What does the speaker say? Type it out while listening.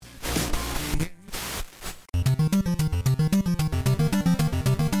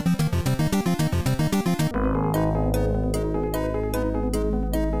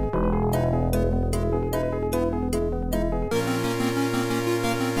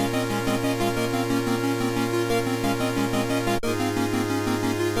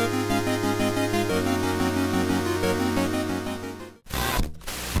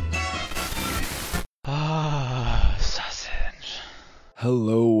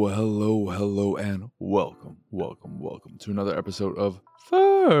Hello, and welcome to another episode of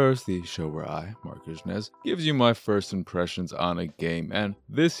First, the show where I, Marcus Nez, gives you my first impressions on a game. And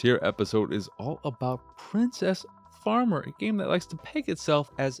this here episode is all about Princess Farmer, a game that likes to peg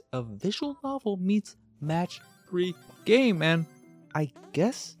itself as a visual novel meets match 3 game. And I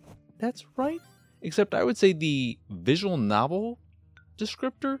guess that's right, except I would say the visual novel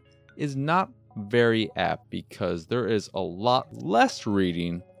descriptor is not very apt because there is a lot less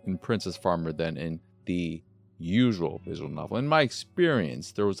reading in Princess Farmer than in the usual visual novel. In my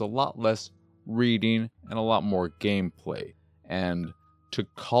experience, there was a lot less reading and a lot more gameplay. And to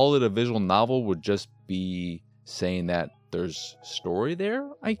call it a visual novel would just be saying that there's story there,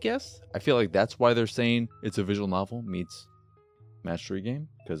 I guess. I feel like that's why they're saying it's a visual novel meets match 3 game,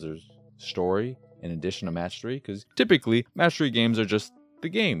 because there's story in addition to match 3. Because typically, match 3 games are just the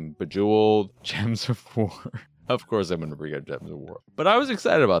game, Bejeweled, Gems of War. Of course I'm going to bring up Gems of War. But I was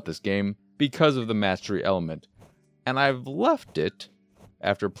excited about this game because of the match 3 element. And I've left it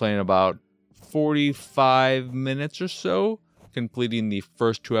after playing about 45 minutes or so, completing the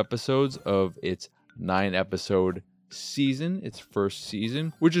first 2 episodes of its 9-episode season, its first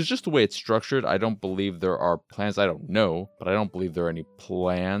season, which is just the way it's structured. I don't believe there are plans. I don't know, but I don't believe there are any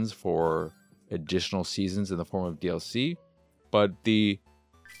plans for additional seasons in the form of DLC. But the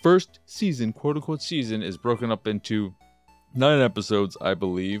first season, quote-unquote season, is broken up into 9 episodes, I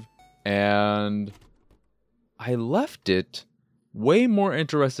believe. And I left it way more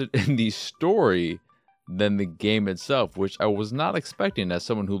interested in the story than the game itself, which I was not expecting as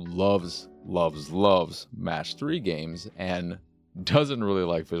someone who loves match 3 games and doesn't really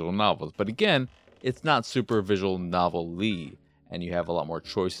like visual novels. But again, it's not super visual novel-y. And you have a lot more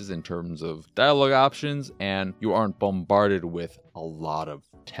choices in terms of dialogue options, and you aren't bombarded with a lot of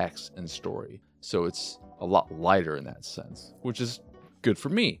text and story. So it's a lot lighter in that sense, which is good for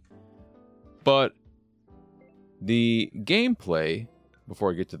me. But the gameplay,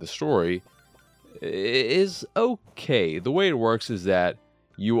 before I get to the story, is okay. The way it works is that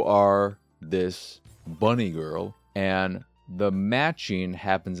you are this bunny girl, and the matching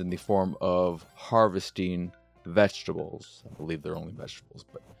happens in the form of harvesting vegetables. I believe they're only vegetables,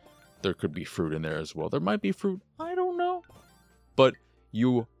 but there could be fruit in there as well. There might be fruit, I don't know. But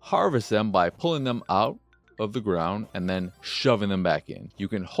you harvest them by pulling them out of the ground and then shoving them back in. You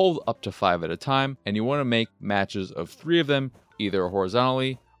can hold up to 5 at a time, and you want to make matches of 3 of them, either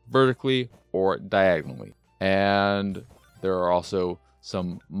horizontally, vertically, or diagonally. And there are also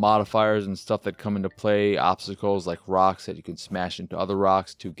some modifiers and stuff that come into play, obstacles like rocks that you can smash into other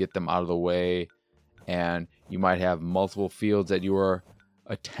rocks to get them out of the way. And you might have multiple fields that you are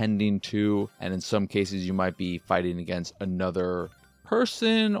attending to, and in some cases you might be fighting against another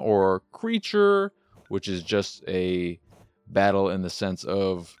person or creature, which is just a battle in the sense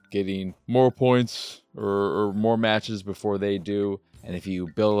of getting more points or more matches before they do. And if you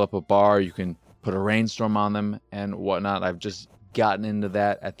build up a bar, you can put a rainstorm on them and whatnot. I've just gotten into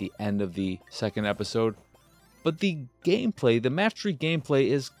that at the end of the 2nd episode. But the gameplay, the match 3 gameplay,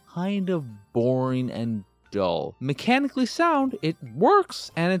 is kind of boring and dull. Mechanically sound, it works,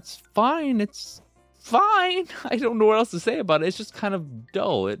 and it's fine. It's fine. I don't know what else to say about it. It's just kind of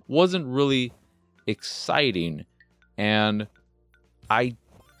dull. It wasn't really exciting, and I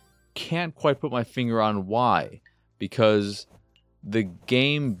can't quite put my finger on why, because the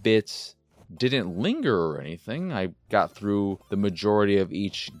game bits didn't linger or anything. I got through the majority of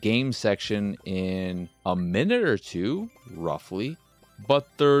each game section in a minute or 2, roughly. But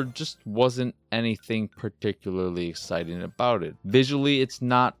there just wasn't anything particularly exciting about it. Visually, it's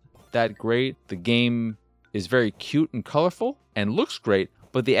not that great. The game is very cute and colorful and looks great,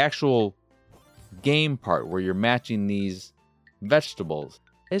 but the actual game part where you're matching these vegetables,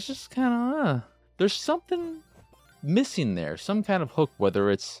 it's just kind of, there's something missing there. Some kind of hook,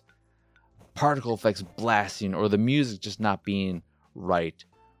 whether it's particle effects blasting or the music just not being right.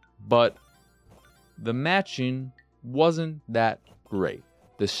 But the matching wasn't that great.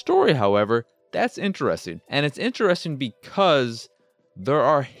 The story, however, that's interesting. And it's interesting because there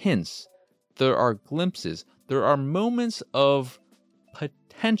are hints, there are glimpses, there are moments of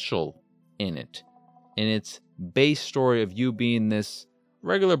potential in it. In its base story of you being this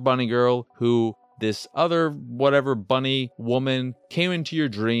regular bunny girl who this other whatever bunny woman came into your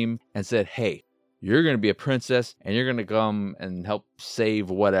dream and said, hey, you're going to be a princess and you're going to come and help save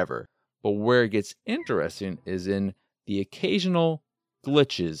whatever. But where it gets interesting is in the occasional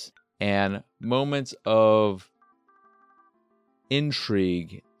glitches and moments of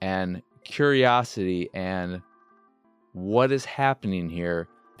intrigue and curiosity and what is happening here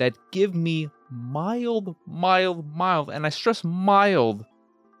that give me mild, and I stress mild,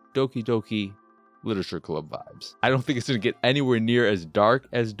 Doki Doki Literature Club vibes. I don't think it's going to get anywhere near as dark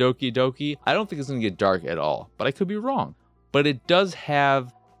as Doki Doki. I don't think it's going to get dark at all, but I could be wrong. But it does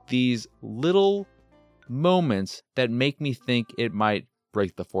have these little moments that make me think it might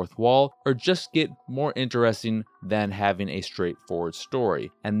break the fourth wall or just get more interesting than having a straightforward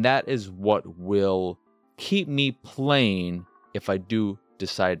story. And that is what will keep me playing if I do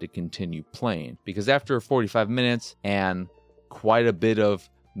decide to continue playing. Because after 45 minutes and quite a bit of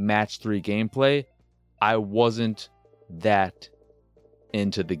match 3 gameplay, I wasn't that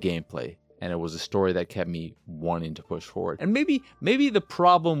into the gameplay. And it was a story that kept me wanting to push forward. And maybe the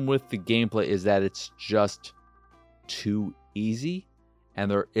problem with the gameplay is that it's just too easy and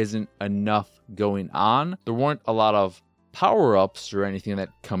there isn't enough going on. There weren't a lot of power-ups or anything that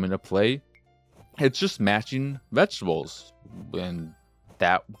come into play. It's just matching vegetables. And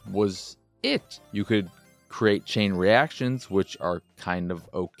that was it. You could create chain reactions, which are kind of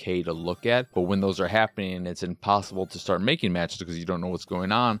okay to look at. But when those are happening, it's impossible to start making matches because you don't know what's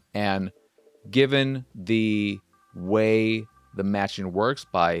going on. And given the way the matching works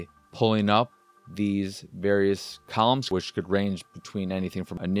by pulling up these various columns, which could range between anything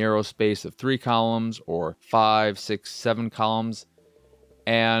from a narrow space of 3 columns or 5, 6, 7 columns.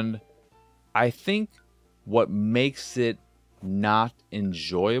 And I think what makes it not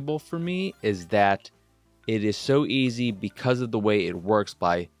enjoyable for me is that it is so easy because of the way it works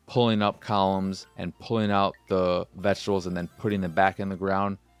by pulling up columns and pulling out the vegetables and then putting them back in the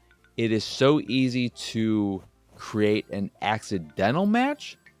ground. It is so easy to create an accidental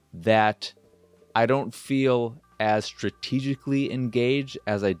match that I don't feel as strategically engaged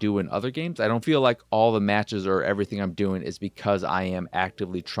as I do in other games. I don't feel like all the matches or everything I'm doing is because I am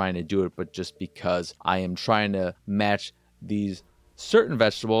actively trying to do it, but just because I am trying to match these certain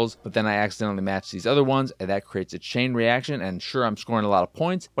vegetables, but then I accidentally match these other ones, and that creates a chain reaction. And sure, I'm scoring a lot of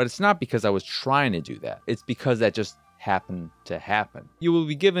points, but it's not because I was trying to do that. It's because that just happened to happen. You will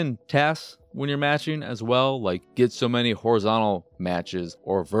be given tasks when you're matching as well, like get so many horizontal matches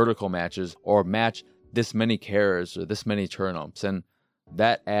or vertical matches, or match this many carrots or this many turnips, and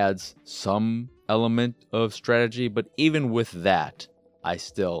that adds some element of strategy. But even with that, I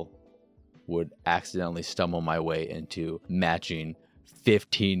still would accidentally stumble my way into matching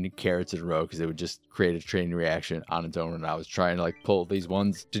 15 carrots in a row because it would just create a chain reaction on its own. And I was trying to like pull these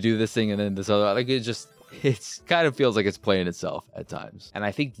ones to do this thing and then this other, like it kind of feels like it's playing itself at times. And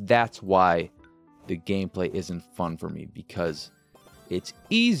I think that's why the gameplay isn't fun for me, because it's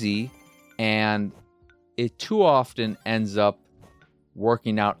easy and it too often ends up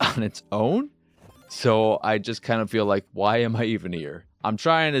working out on its own. So I just kind of feel like, why am I even here? I'm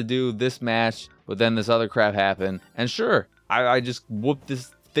trying to do this match, but then this other crap happened. And sure, I just whooped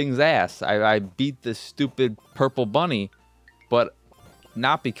this thing's ass. I beat this stupid purple bunny, but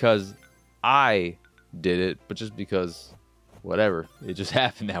not because I did it, but just because whatever, it just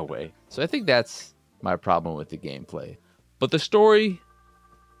happened that way. So I think that's my problem with the gameplay. But the story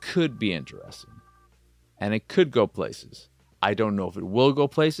could be interesting, and it could go places. I don't know if it will go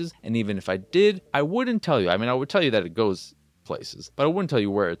places, and even if I did, I wouldn't tell you. I mean, I would tell you that it goes places, but I wouldn't tell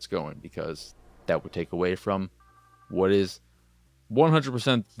you where it's going, because that would take away from what is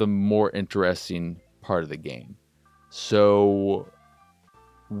 100% the more interesting part of the game. So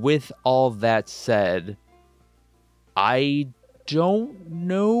with all that said, I don't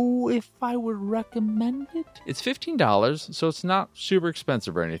know if I would recommend it. It's $15, so it's not super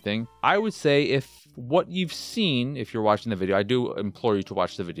expensive or anything. I would say if what you've seen, if you're watching the video, I do implore you to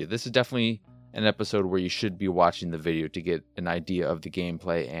watch the video. This is definitely an episode where you should be watching the video to get an idea of the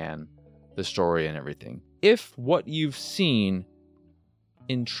gameplay and the story and everything. If what you've seen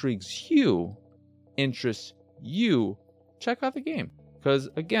intrigues you, interests you, check out the game. Because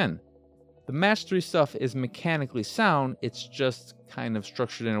again, the match 3 stuff is mechanically sound, it's just kind of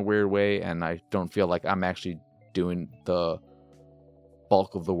structured in a weird way, and I don't feel like I'm actually doing the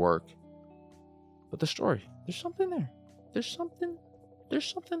bulk of the work. But the story, there's something there. There's something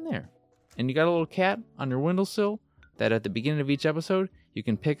there. And you got a little cat on your windowsill that at the beginning of each episode you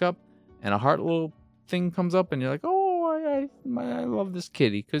can pick up, and a heart little thing comes up, and you're like, oh, I love this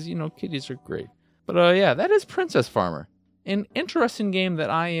kitty, because, you know, kitties are great. But yeah, that is Princess Farmer. An interesting game that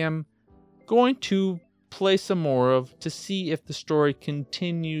I am going to play some more of to see if the story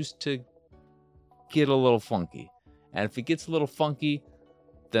continues to get a little funky. And if it gets a little funky,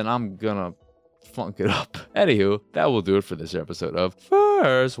 then I'm gonna funk it up. Anywho, that will do it for this episode of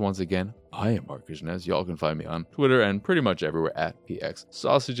First. Once again, I am Marcus Nez. Y'all can find me on Twitter and pretty much everywhere at PX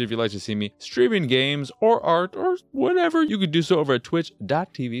Sausage. If you'd like to see me streaming games or art or whatever, you could do so over at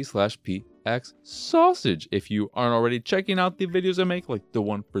twitch.tv/PX PX Sausage. If you aren't already checking out the videos I make, like the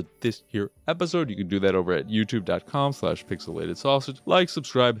one for this here episode, you can do that over at youtube.com/pixelated sausage. Like,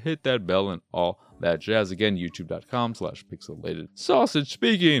 subscribe, hit that bell, and all that jazz. Again, youtube.com/pixelated sausage.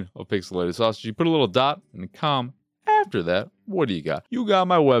 Speaking of pixelated sausage, you put a little dot and a com after that. What do you got? You got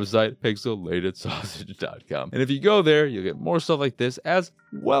my website, pixelatedsausage.com. And if you go there, you'll get more stuff like this, as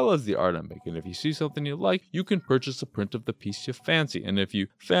well as the art I'm making. If you see something you like, you can purchase a print of the piece you fancy. And if you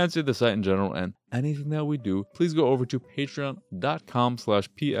fancy the site in general and anything that we do, please go over to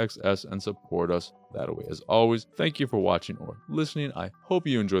patreon.com/pxs and support us that way. As always, thank you for watching or listening. I hope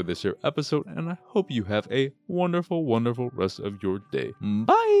you enjoyed this here episode, and I hope you have a wonderful, wonderful rest of your day.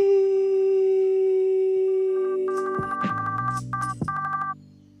 Bye!